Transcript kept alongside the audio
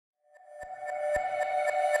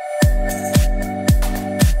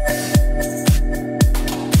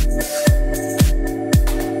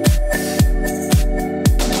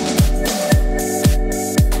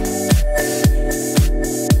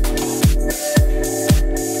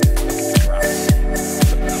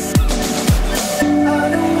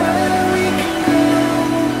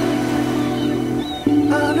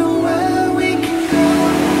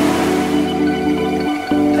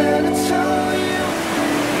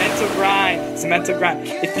grind. It's a mental grind.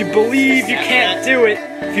 If you believe you can't do it,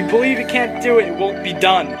 it won't be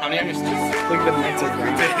done. How many understood? Look at the mental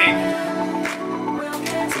grind.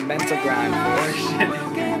 It's a mental grind, boy.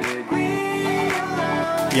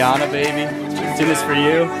 Piana, baby. Do this for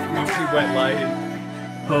you. Wet lighting.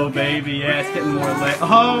 Oh, baby, yeah, it's getting more lit.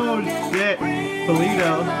 Oh, shit.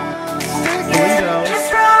 Polito.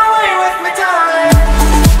 Just run away with my time.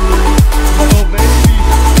 Oh, baby.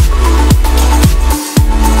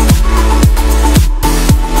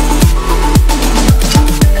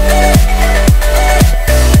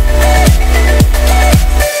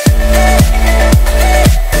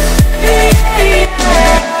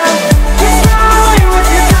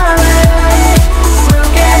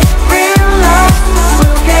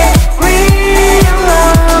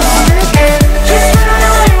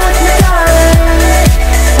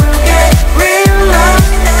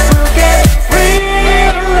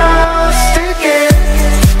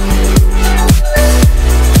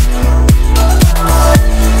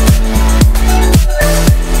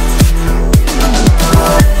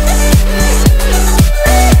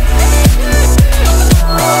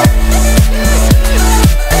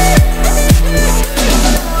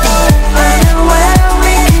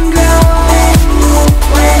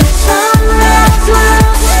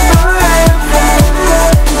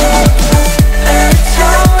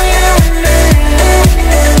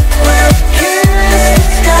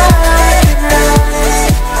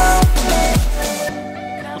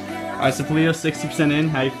 Alright, so Polito, 60% in.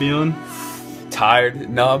 How you feeling? Tired,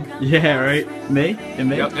 nub. Yeah, right. Me?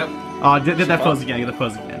 Yep. Oh, did that pose again. Get the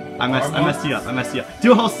pose again. I messed you up.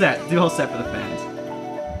 Do a whole set. Do a whole set for the fans.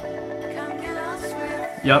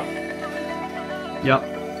 Yep.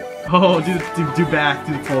 Oh, do back.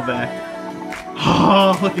 Do the full back.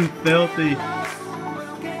 Oh, looking filthy.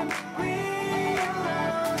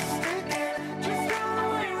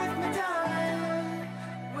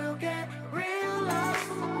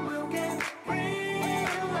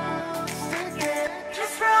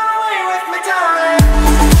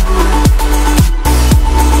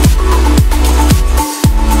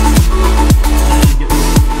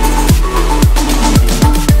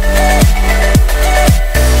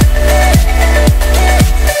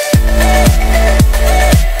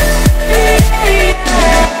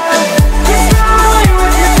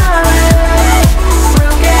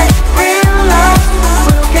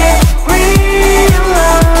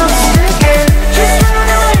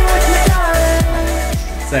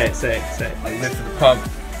 Say it. I'm lifting the pump.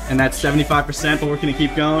 And that's 75%, but we're gonna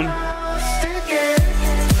keep going.